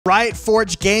Riot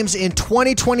Games in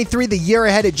 2023, the year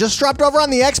ahead. It just dropped over on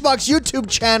the Xbox YouTube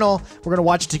channel. We're going to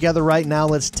watch it together right now.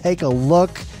 Let's take a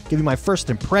look. Give you my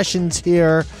first impressions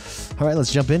here. All right,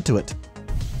 let's jump into it.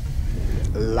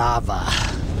 Lava.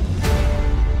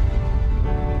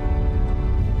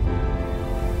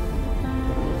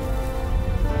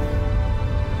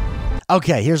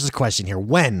 Okay, here's the question here.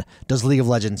 When does League of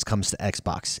Legends comes to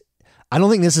Xbox? I don't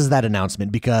think this is that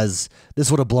announcement because this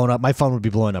would have blown up. My phone would be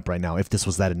blowing up right now if this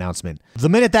was that announcement. The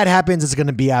minute that happens, it's going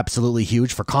to be absolutely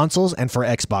huge for consoles and for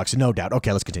Xbox, no doubt.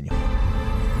 Okay, let's continue.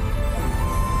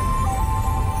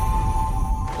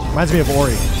 Reminds me of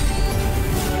Ori.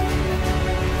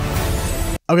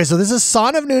 Okay, so this is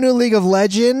Son of Nunu League of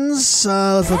Legends.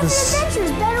 Let's look at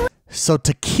this. So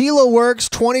Tequila Works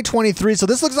 2023. So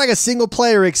this looks like a single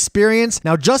player experience.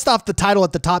 Now, just off the title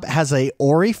at the top, it has a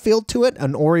Ori feel to it.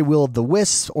 An Ori Will of the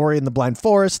Wisps, Ori in the Blind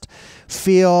Forest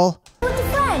feel. With a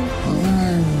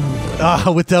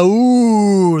friend. With the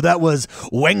ooh, that was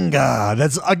Wenga.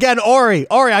 That's again Ori.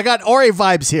 I got Ori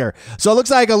vibes here. So it looks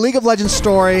like a League of Legends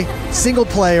story, single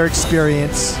player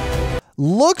experience.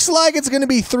 Looks like it's going to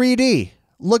be 3D.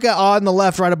 Look at on the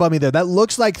left, right above me there. That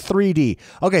looks like 3D.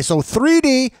 Okay, so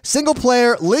 3D, single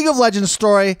player, League of Legends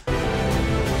story.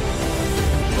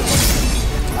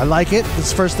 I like it. This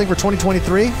is first thing for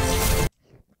 2023.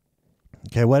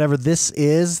 Okay, whatever this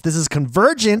is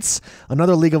Convergence,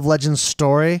 another League of Legends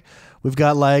story. We've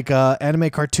got like anime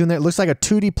cartoon there. It looks like a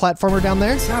 2D platformer down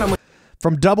there.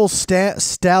 From Double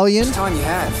Stallion. It's time you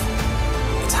have.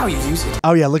 It's how you use it.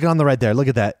 Oh yeah, look on the right there. Look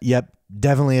at that. Yep,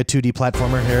 definitely a 2D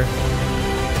platformer here.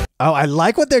 Oh, I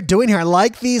like what they're doing here. I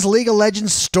like these League of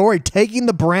Legends story, taking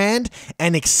the brand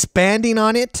and expanding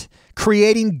on it,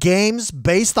 creating games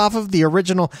based off of the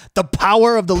original, the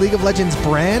power of the League of Legends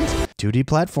brand. 2D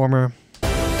platformer.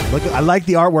 Look, I like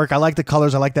the artwork. I like the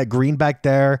colors. I like that green back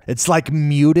there. It's like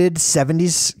muted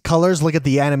 70s colors. Look at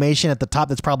the animation at the top.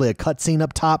 That's probably a cutscene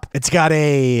up top. It's got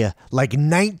a like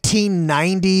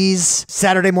 1990s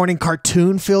Saturday morning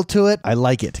cartoon feel to it. I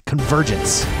like it.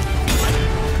 Convergence.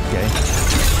 Okay.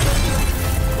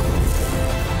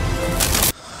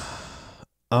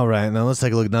 All right, now let's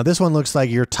take a look. Now this one looks like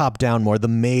you're top-down more, the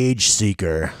Mage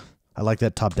Seeker. I like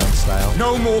that top-down style.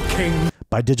 No more king.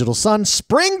 By Digital Sun,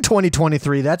 Spring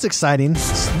 2023. That's exciting.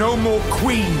 No more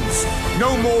queens.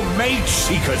 No more Mage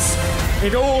Seekers.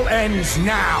 It all ends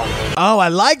now. Oh, I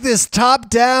like this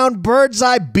top-down,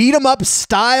 bird's-eye, beat-em-up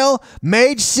style,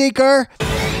 Mage Seeker.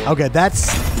 Okay, that's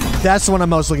the one I'm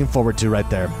most looking forward to right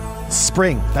there.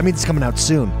 Spring. That means it's coming out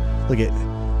soon. Look at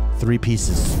 3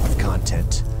 pieces of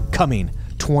content coming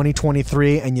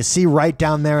 2023, and you see right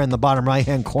down there in the bottom right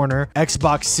hand corner,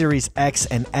 Xbox Series X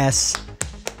and S.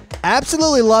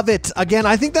 Absolutely love it. Again,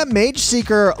 I think that Mage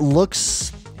Seeker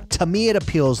looks, to me it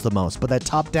appeals the most, but that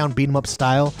top down beat 'em up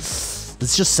style,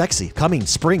 it's just sexy. Coming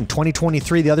spring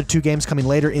 2023. The other 2 games coming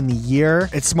later in the year.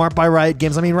 It's smart by Riot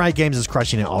Games. I mean, Riot Games is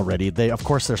crushing it already. Of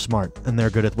course, they're smart and they're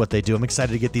good at what they do. I'm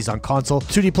excited to get these on console.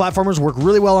 2D platformers work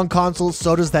really well on consoles.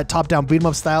 So does that top-down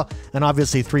beat-em-up style, and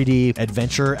obviously 3D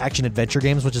action-adventure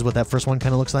games, which is what that first one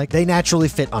kind of looks like. They naturally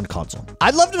fit on console.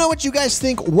 I'd love to know what you guys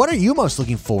think. What are you most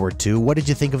looking forward to? What did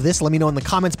you think of this? Let me know in the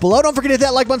comments below. Don't forget to hit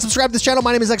that like button, subscribe to this channel.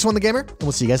 My name is X1 the Gamer, and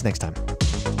we'll see you guys next time.